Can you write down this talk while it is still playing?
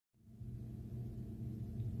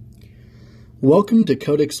Welcome to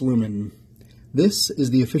Codex Lumen. This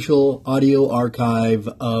is the official audio archive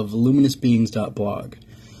of luminousbeings.blog.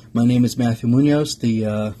 My name is Matthew Munoz,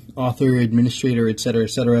 the author, administrator, etc.,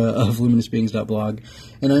 of luminousbeings.blog,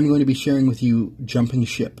 and I'm going to be sharing with you Jumping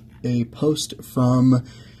Ship, a post from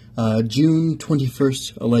June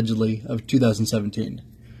 21st, allegedly, of 2017.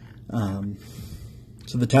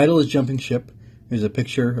 So the title is Jumping Ship. There's a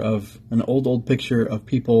picture of, an old picture of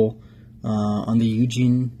people on the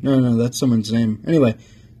Eugene, no, that's someone's name. Anyway,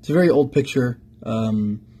 it's a very old picture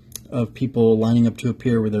of people lining up to a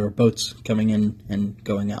pier where there are boats coming in and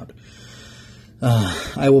going out.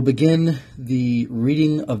 I will begin the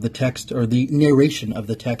reading of the text, or the narration of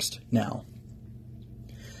the text now.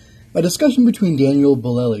 A discussion between Daniel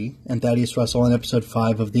Bolelli and Thaddeus Russell on episode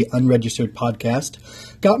 5 of the Unregistered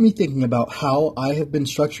podcast got me thinking about how I have been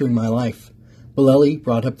structuring my life. Bolelli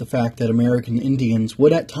brought up the fact that American Indians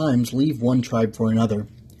would at times leave one tribe for another.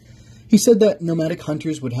 He said that nomadic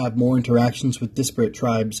hunters would have more interactions with disparate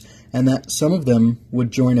tribes, and that some of them would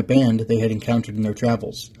join a band they had encountered in their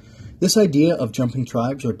travels. This idea of jumping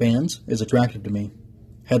tribes or bands is attractive to me.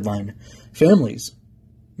 Headline: Families.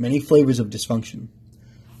 Many flavors of dysfunction.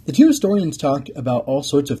 The two historians talked about all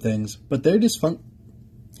sorts of things, but their discussions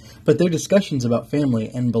about family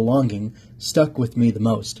and belonging stuck with me the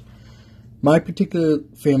most. My particular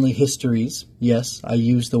family histories, yes, I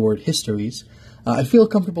use the word histories, I feel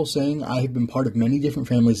comfortable saying I have been part of many different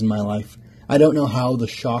families in my life. I don't know how the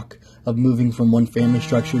shock of moving from one family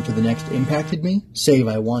structure to the next impacted me, save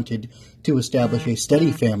I wanted to establish a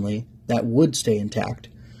steady family that would stay intact.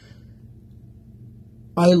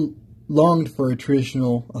 I longed for a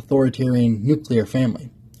traditional, authoritarian, nuclear family.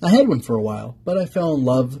 I had one for a while, but I fell in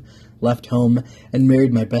love, left home, and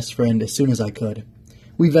married my best friend as soon as I could.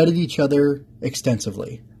 We vetted each other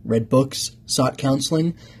extensively, read books, sought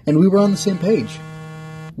counseling, and we were on the same page.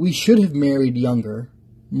 We should have married younger.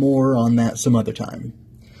 More on that some other time.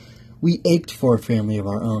 We ached for a family of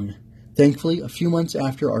our own. Thankfully, a few months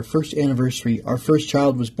after our first anniversary, our first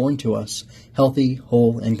child was born to us, healthy,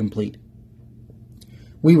 whole, and complete.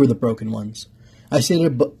 We were the broken ones. I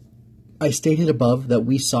stated above that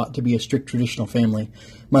we sought to be a strict traditional family.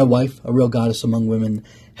 My wife, a real goddess among women,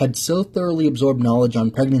 had so thoroughly absorbed knowledge on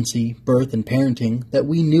pregnancy, birth, and parenting that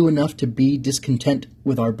we knew enough to be discontent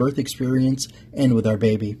with our birth experience and with our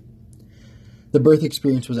baby. The birth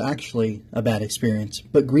experience was actually a bad experience,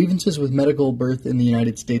 but grievances with medical birth in the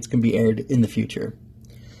United States can be aired in the future.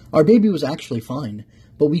 Our baby was actually fine,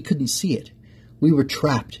 but we couldn't see it. We were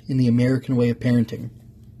trapped in the American way of parenting.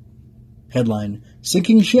 Headline: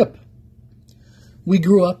 Sinking Ship. We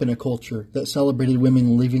grew up in a culture that celebrated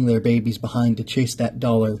women leaving their babies behind to chase that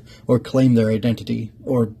dollar or claim their identity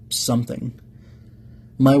or something.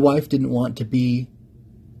 My wife didn't want to be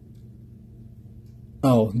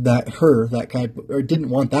didn't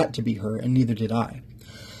want that to be her, and neither did I.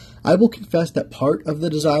 I will confess that part of the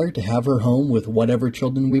desire to have her home with whatever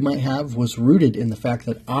children we might have was rooted in the fact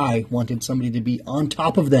that I wanted somebody to be on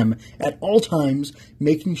top of them at all times,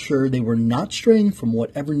 making sure they were not straying from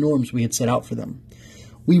whatever norms we had set out for them.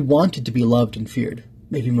 We wanted to be loved and feared,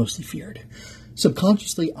 maybe mostly feared.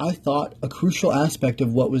 Subconsciously, I thought a crucial aspect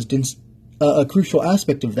of that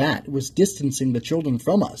was distancing the children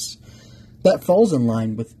from us. That falls in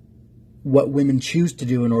line with what women choose to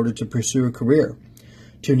do in order to pursue a career.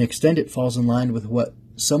 To an extent, it falls in line with what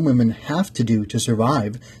some women have to do to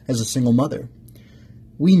survive as a single mother.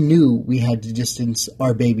 We knew we had to distance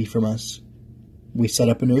our baby from us. We set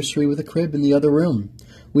up a nursery with a crib in the other room.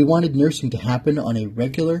 We wanted nursing to happen on a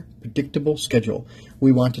regular, predictable schedule.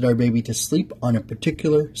 We wanted our baby to sleep on a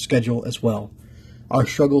particular schedule as well. Our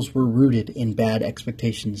struggles were rooted in bad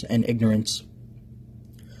expectations and ignorance.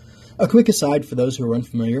 A quick aside for those who are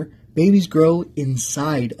unfamiliar, babies grow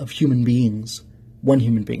inside of human beings. One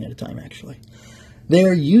human being at a time, actually. They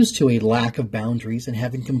are used to a lack of boundaries and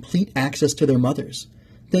having complete access to their mothers.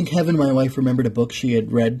 Thank heaven my wife remembered a book she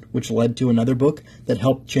had read, which led to another book that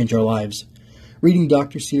helped change our lives. Reading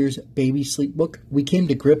Dr. Sears' Baby Sleep book, we came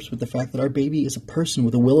to grips with the fact that our baby is a person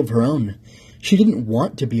with a will of her own. She didn't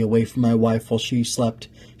want to be away from my wife while she slept.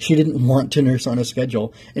 She didn't want to nurse on a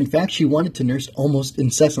schedule. In fact, she wanted to nurse almost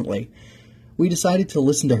incessantly. We decided to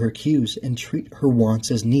listen to her cues and treat her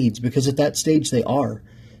wants as needs, because at that stage they are.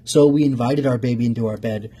 So we invited our baby into our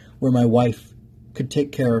bed, where my wife could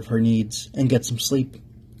take care of her needs and get some sleep.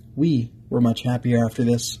 We were much happier after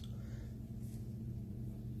this.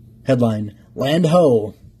 Headline: Land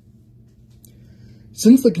Ho!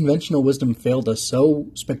 Since the conventional wisdom failed us so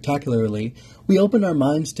spectacularly, we opened our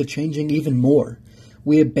minds to changing even more.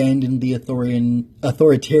 We abandoned the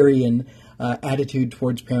authoritarian attitude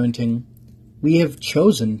towards parenting We have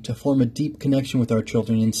chosen to form a deep connection with our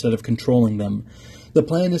children instead of controlling them. The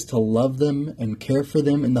plan is to love them and care for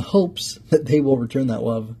them in the hopes that they will return that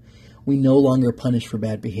love. We no longer punish for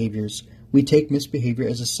bad behaviors. We take misbehavior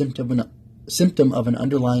as a symptom of an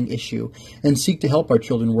underlying issue and seek to help our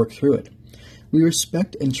children work through it. We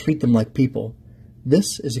respect and treat them like people.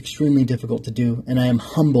 This is extremely difficult to do, and I am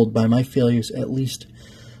humbled by my failures at least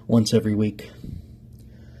once every week.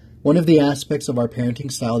 One of the aspects of our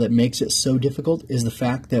parenting style that makes it so difficult is the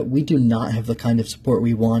fact that we do not have the kind of support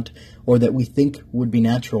we want or that we think would be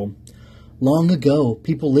natural. Long ago,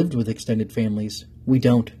 people lived with extended families. We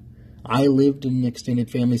don't. I lived in an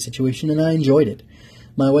extended family situation and I enjoyed it.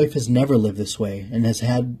 My wife has never lived this way and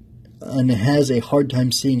has a hard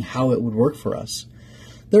time seeing how it would work for us.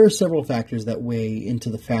 There are several factors that weigh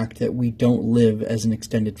into the fact that we don't live as an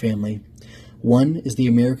extended family. One is the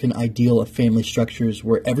American ideal of family structures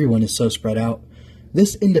where everyone is so spread out.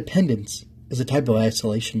 This independence is a type of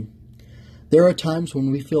isolation. There are times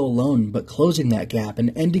when we feel alone, but closing that gap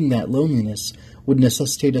and ending that loneliness would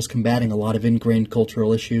necessitate us combating a lot of ingrained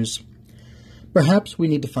cultural issues. Perhaps we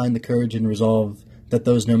need to find the courage and resolve that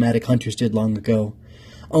those nomadic hunters did long ago.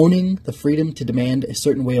 Owning the freedom to demand a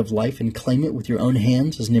certain way of life and claim it with your own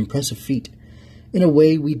hands is an impressive feat. In a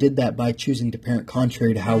way, we did that by choosing to parent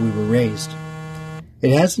contrary to how we were raised.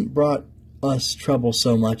 It hasn't brought us trouble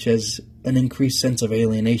so much as an increased sense of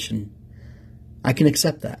alienation. I can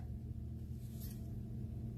accept that.